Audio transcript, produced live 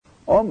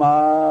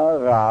Omar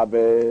Rabbi,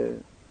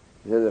 this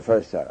is the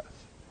first teretz.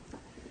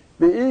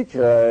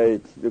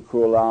 Be'ikreit the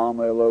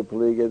kulam elo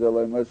pliga de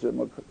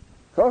lemutzim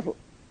kotel.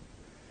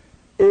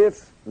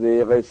 If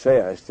the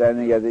Ritzeach is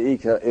standing at the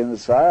Ikar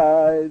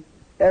inside,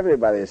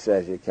 everybody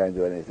says you can't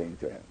do anything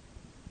to him.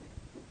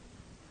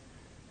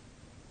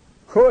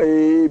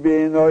 Koi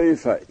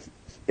b'noifet.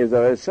 If the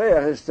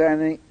Ritzeach is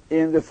standing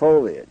in the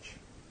foliage,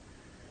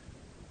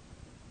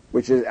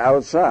 which is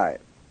outside,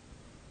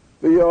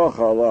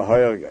 v'yochal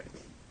ha'horget,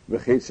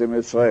 v'chitzim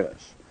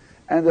mitzreres,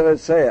 and the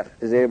Ritzeach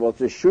is able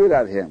to shoot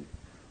at him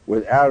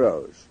with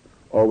arrows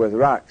or with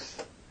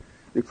rocks,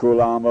 the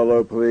kulam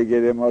elo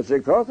pliga de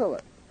motzikotel.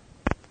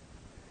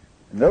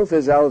 Nof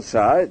is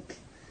outside.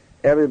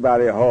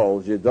 Everybody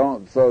holds. You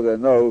don't throw the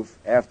nof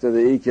after the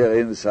ikar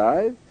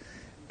inside.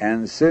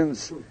 And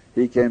since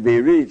he can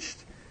be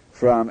reached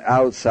from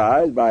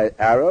outside by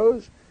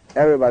arrows,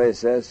 everybody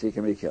says he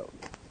can be killed.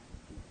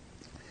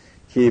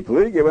 Ki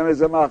pliga, when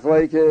it's a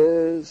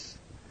machlekes,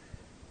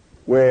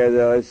 where the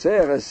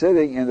Ritzeach is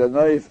sitting in the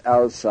nof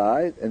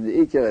outside and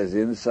the ikar is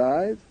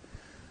inside,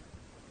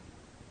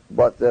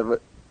 but the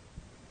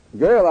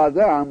Geil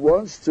Adam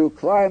wants to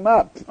climb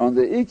up on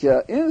the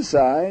Ikar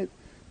inside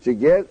to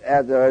get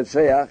at the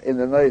Ritzeach in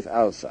the knife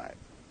outside.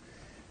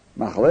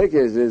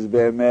 Machlekes is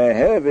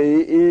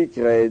b'mehevi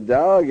Ikre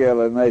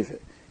dargel knife.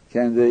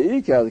 Can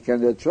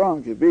the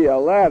trunk be a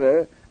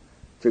ladder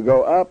to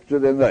go up to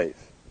the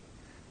knife?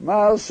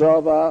 Mal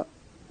Sova,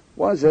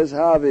 one says,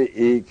 Havi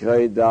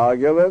Ikre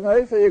dargel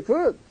knife. You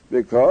could,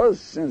 because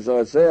since the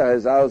Ritzeach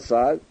is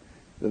outside,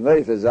 the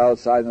knife is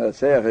outside and the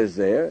Ritzeach is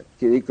there,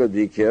 he could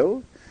be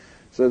killed.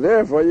 So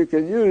therefore, you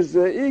can use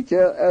the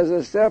ikar as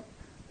a step,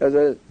 as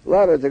a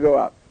ladder to go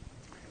up.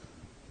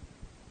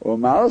 For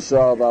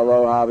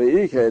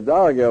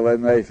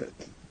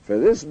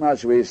this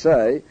much we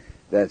say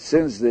that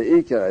since the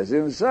ikar is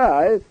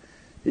inside,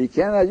 he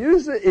cannot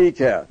use the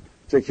ikar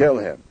to kill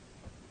him.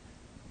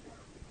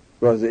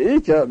 Because the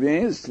ikar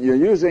means you're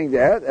using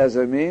that as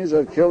a means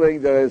of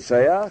killing the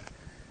Ritzeach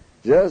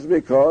just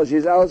because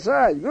he's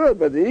outside. Good,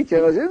 but the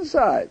ikar is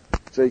inside.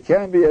 So it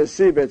can't be a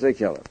sibah to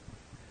kill him.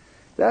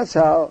 That's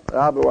how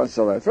Rabbi wants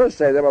to learn. First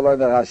say, then we'll learn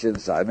the Rashi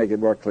inside, make it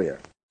more clear.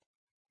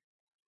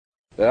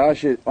 The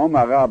Rashi,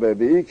 Omar Rabbi,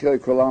 Be'ikre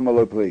kulam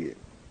elo pligi.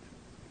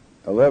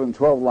 11,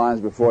 12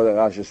 lines before the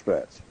Rashi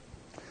spreads.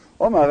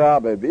 Omar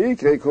Rabbi,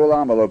 Be'ikre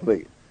kulam elo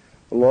pligi.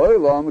 Lo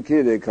ilom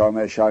kide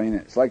kame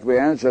shaminin. It's like we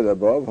answered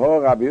above, Ho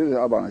Rabbi Yehuda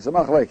Rabbanon. It's a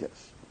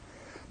machlekes.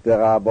 The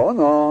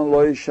Rabbanon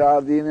lo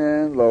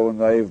yishadinen, lo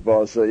neiv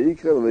basa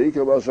ikre, lo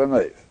ikre basa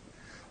neiv.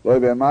 The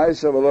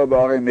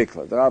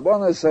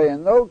Rabbanan say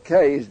in no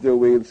case do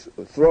we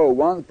throw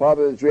one part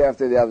of the tree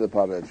after the other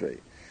part of the tree.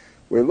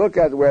 We look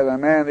at where the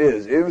man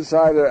is,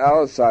 inside or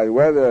outside,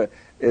 whether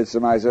it's a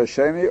Ma'aser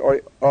Sheni or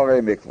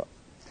a Mikla.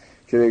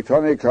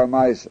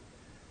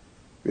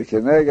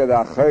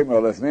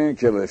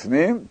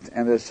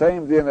 And the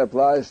same din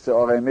applies to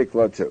Ore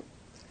Mikla too.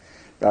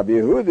 Rabbi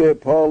Yehuda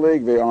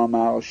Polig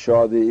ve'omar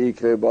shadi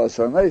ikre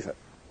basa neifer.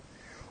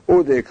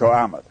 And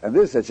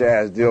this that she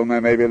has Dilma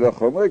maybe the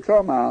Chumra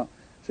Kamal.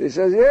 So he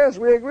says, yes,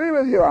 we agree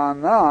with you.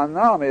 Maisa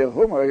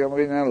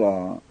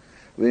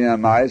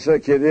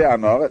Kidi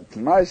Amor.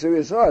 Maisa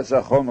we saw it's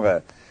a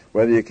Chumra.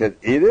 Whether you can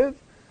eat it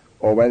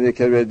or whether you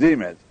can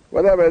redeem it.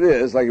 Whatever it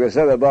is, like we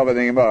said above in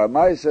the Gemara.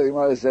 Maisa, the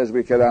Gemara says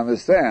we can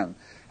understand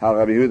how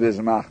Rabbi Yehuda is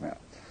Machmer.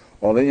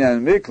 Or the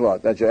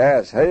Miklot that you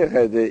ask,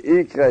 Heiche de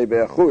Ikre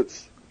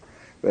Bechutz,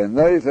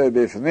 V'neife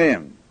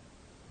Bifnim,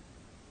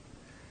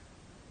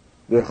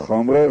 the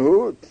Chumre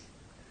Hut,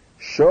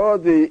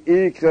 Shodi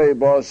Ikre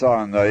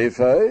Bosa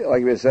Neife,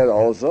 like we said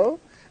also,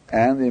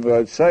 and the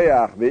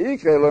Ritzeach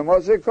Be'ikre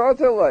Lemotze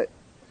Kotelei.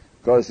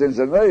 Because since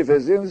the Neif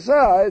is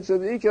inside, so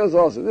the Ikre is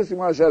also. This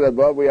Gemara said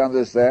above, we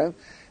understand,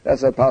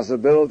 that's a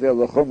possibility of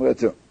the Chumre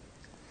too.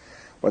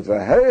 But for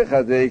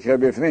Heicha the Ikre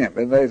Bifnim,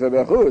 the Neife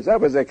Bechutz,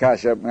 that was the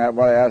Kasha,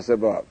 what I asked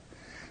above.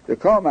 The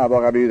Koma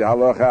Rabbi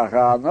Yehuda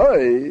Halochacha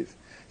Neif.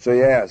 So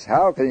you ask,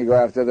 how can you go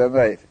after the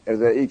knife if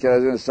the ikar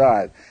is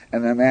inside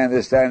and the man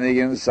is standing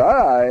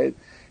inside?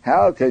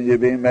 How can you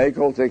be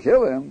makel to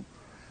kill him?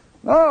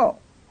 No.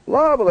 To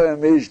throw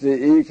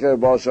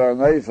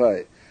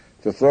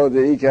the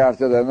ikar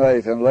after the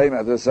knife and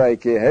lema to say,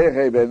 Ki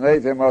heche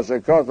b'neifim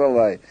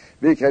mosekotolei,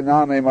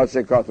 v'kenami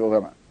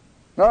mosekotolema.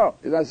 No,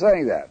 he's not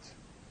saying that.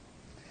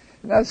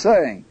 He's not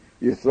saying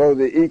you throw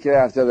the ikar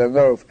after the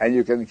knife and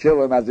you can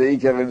kill him at the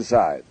ikar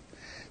inside.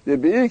 The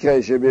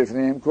Be'ikre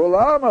shebifnim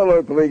kulam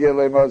elo plige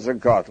lemotz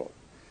and kotel.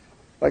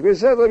 Like we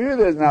said, Rabbi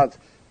Yehuda is not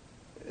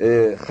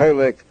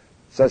chelik,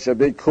 such a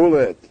big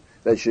kulit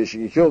that she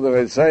killed the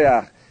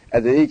Ritzeach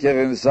at the Ikar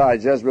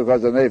inside just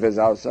because the Neif is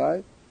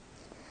outside.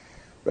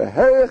 Now,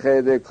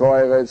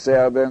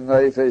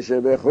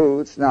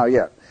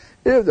 yeah,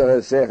 if the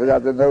Ritzeach is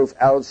at the Neif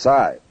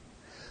outside,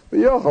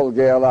 and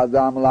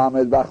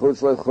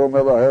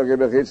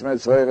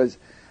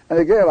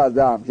the Geil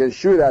Adam can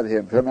shoot at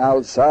him from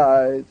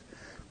outside,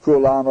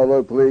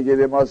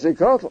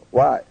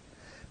 why?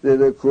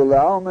 The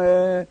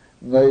kulam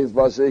Noif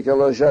bas Ika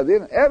lo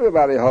shadin.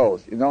 Everybody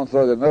holds. You don't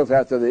throw the noif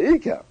after the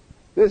Ika.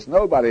 This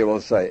nobody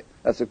will say.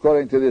 That's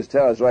according to this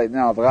teres right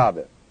now of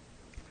Rabbi.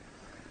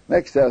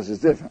 Next teres is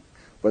different.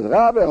 But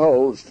Rabbi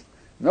holds,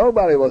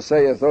 nobody will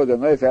say you throw the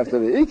noif after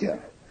the Ika.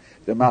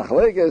 The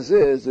machlekes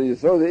is that you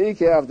throw the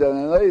Ika after the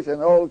noif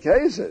in all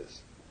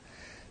cases.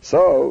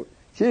 So,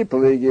 if you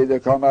throw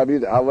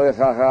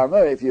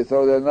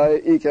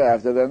the Ika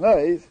after the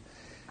noif,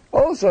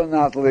 also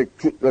not the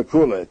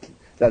kulit,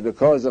 that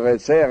because the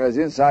Retzeach is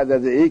inside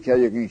of the Ika,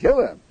 you can kill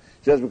him,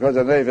 just because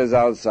the noif is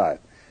outside.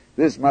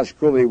 This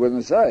mashkuli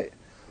wouldn't say.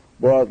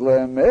 But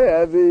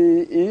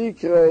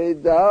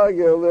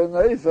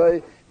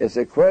it's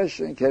a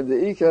question, can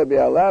the Ika be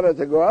allowed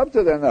to go up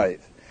to the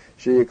knife?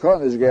 He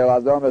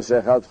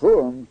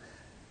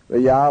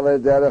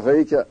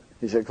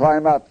should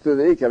climb up to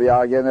the Ika.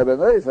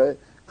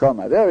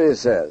 There he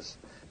says,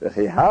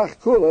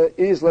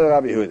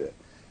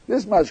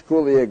 this much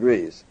Kuli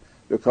agrees,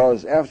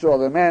 because after all,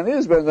 the man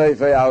is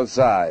beneife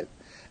outside,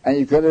 and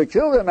you could have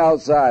killed him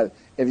outside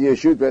if you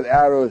shoot with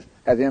arrows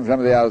at him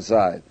from the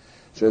outside.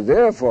 So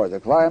therefore, to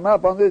climb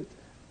up on the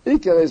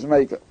Ika is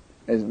matter.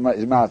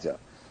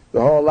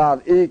 The whole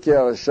lot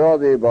Ika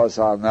shodi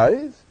bosar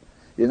knife.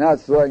 You're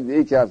not throwing the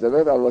Ika after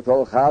the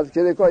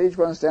knife. Each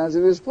one stands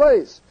in his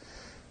place.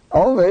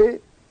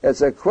 Only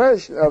it's a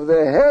question of the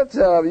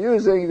heter of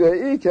using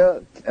the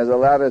Ika as a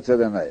ladder to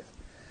the knife.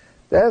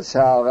 That's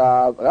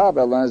how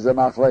Rabbi learns the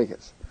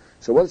machlekes.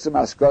 So what's the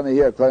maskoni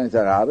here according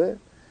to Rabbi?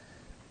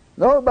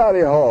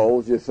 Nobody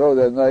holds you throw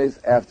the knife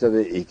after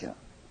the Ika.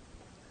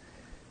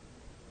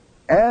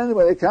 And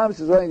when it comes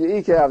to throwing the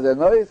Ika after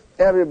the knife,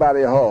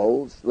 everybody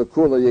holds the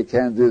kula you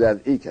can't do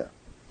that Ika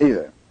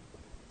either.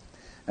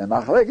 And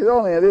machlekes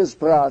only in this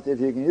prat if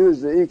you can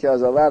use the Ika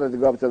as a ladder to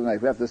go up to the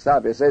knife. We have to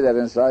stop. You say that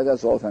inside.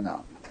 That's all for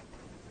now.